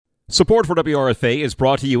Support for WRFA is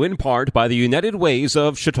brought to you in part by the United Ways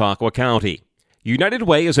of Chautauqua County. United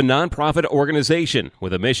Way is a nonprofit organization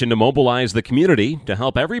with a mission to mobilize the community to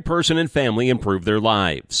help every person and family improve their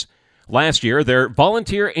lives. Last year, their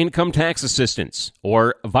Volunteer Income Tax Assistance,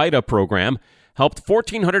 or VITA program, helped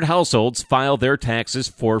 1,400 households file their taxes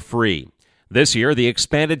for free. This year, the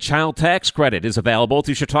expanded child tax credit is available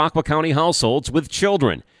to Chautauqua County households with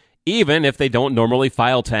children, even if they don't normally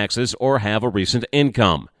file taxes or have a recent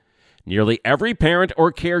income. Nearly every parent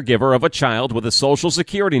or caregiver of a child with a Social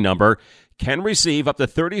Security number can receive up to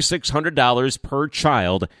 $3,600 per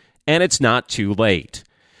child, and it's not too late.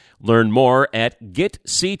 Learn more at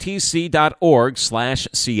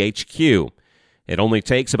getctc.org/CHQ. It only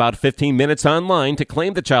takes about 15 minutes online to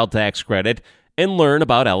claim the child tax credit and learn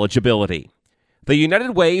about eligibility. The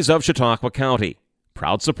United Ways of Chautauqua County,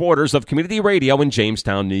 proud supporters of community radio in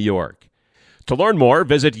Jamestown, New York. To learn more,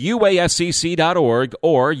 visit uascc.org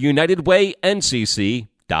or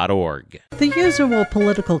unitedwayncc.org. The usual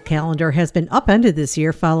political calendar has been upended this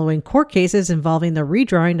year following court cases involving the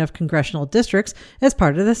redrawing of congressional districts as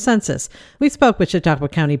part of the census. We spoke with Chautauqua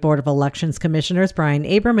County Board of Elections Commissioners Brian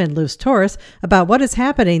Abram and Torres about what is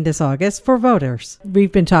happening this August for voters.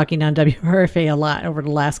 We've been talking on WRFA a lot over the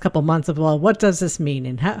last couple months of, well, what does this mean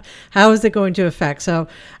and how is it going to affect? So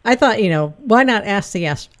I thought, why not ask the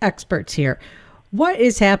experts here? What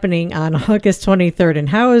is happening on August 23rd, and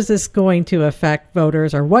how is this going to affect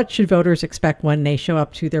voters, or what should voters expect when they show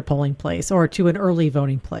up to their polling place or to an early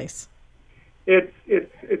voting place?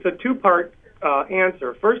 It's a two-part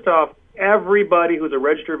answer. First off, everybody who's a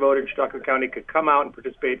registered voter in Chautauqua County could come out and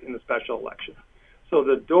participate in the special election. So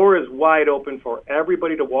the door is wide open for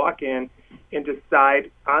everybody to walk in and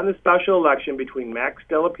decide on the special election between Max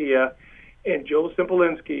Delapia and Joe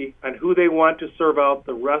Simpolinski on who they want to serve out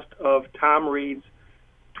the rest of Tom Reed's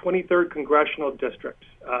 23rd Congressional District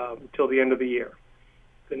until the end of the year.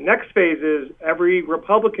 The next phase is every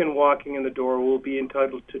Republican walking in the door will be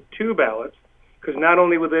entitled to 2 ballots, because not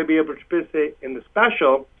only will they be able to participate in the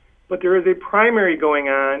special, but there is a primary going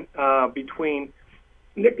on between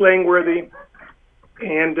Nick Langworthy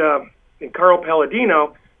and Carl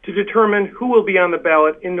Palladino to determine who will be on the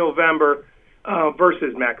ballot in November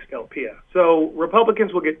versus Max Delapia. So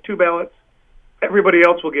Republicans will get 2 ballots. Everybody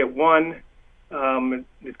else will get 1.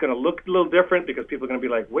 It's going to look a little different because people are going to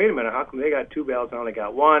be like, wait a minute, how come they got 2 ballots and I only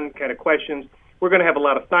got 1? Kind of questions. We're going to have a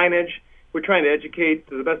lot of signage. We're trying to educate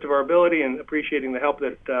to the best of our ability and appreciating the help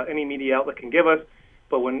that any media outlet can give us.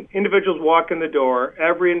 But when individuals walk in the door,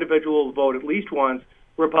 every individual will vote at least once.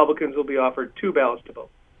 Republicans will be offered 2 ballots to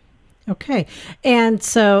vote. Okay. And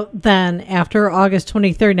so then after August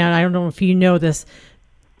 23rd, now I don't know if you know this,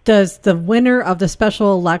 does the winner of the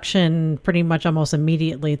special election pretty much almost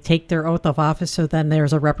immediately take their oath of office, so then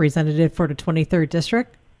there's a representative for the 23rd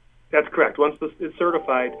district? That's correct. Once this is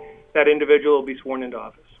certified, that individual will be sworn into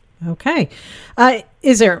office. Okay.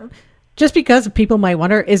 Is there, just because people might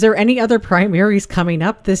wonder, is there any other primaries coming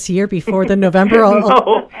up this year before the November?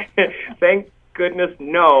 No. Thank goodness,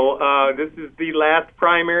 no. This is the last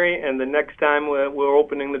primary, and the next time we're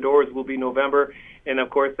opening the doors will be November. And,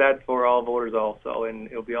 of course, that's for all voters also. And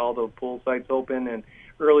it'll be all the poll sites open and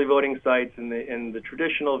early voting sites, and the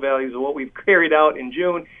traditional values of what we've carried out in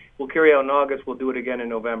June, we'll carry out in August. We'll do it again in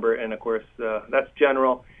November. And, of course, that's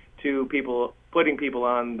general to putting people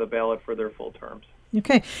on the ballot for their full terms.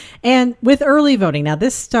 Okay. And with early voting, now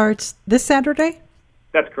this starts this Saturday?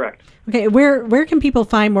 That's correct. Okay, where can people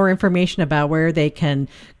find more information about where they can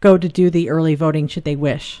go to do the early voting should they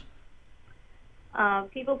wish?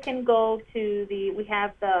 People can go to we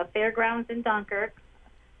have the fairgrounds in Dunkirk.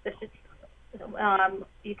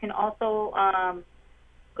 You can also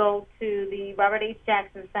go to the Robert H.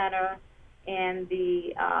 Jackson Center and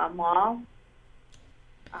the mall.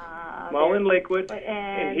 Mall in Lakewood,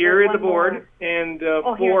 and here at the board. And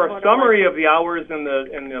for a summary of the hours and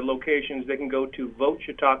the locations, they can go to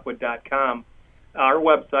votechautauqua.com, our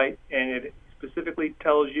website, and it specifically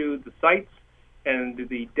tells you the sites and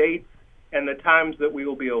the dates and the times that we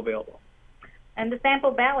will be available. And the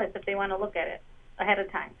sample ballots if they want to look at it ahead of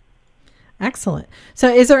time. Excellent. So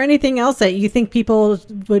is there anything else that you think people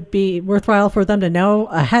would be worthwhile for them to know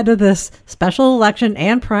ahead of this special election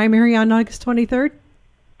and primary on August 23rd?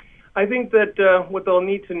 I think that what they'll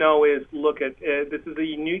need to know is look at this is a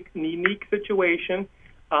unique situation,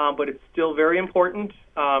 but it's still very important.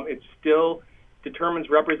 It still determines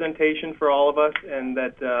representation for all of us, and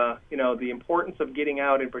that the importance of getting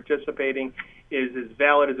out and participating is as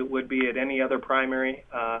valid as it would be at any other primary.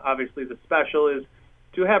 Obviously, the special is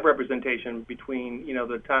to have representation between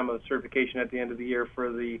the time of certification at the end of the year for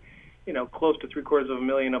the close to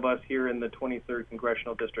 750,000 of us here in the 23rd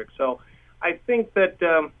Congressional District. So I think that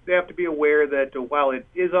they have to be aware that while it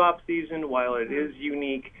is off-season, while it is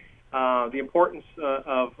unique, the importance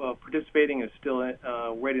of participating is still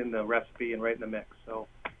right in the recipe and right in the mix. So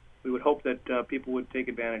we would hope that people would take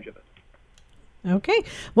advantage of it. Okay.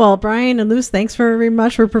 Well, Brian and Luz, thanks very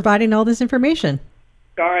much for providing all this information.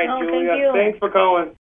 All right, Oh, Julia. thank you. Thanks for calling.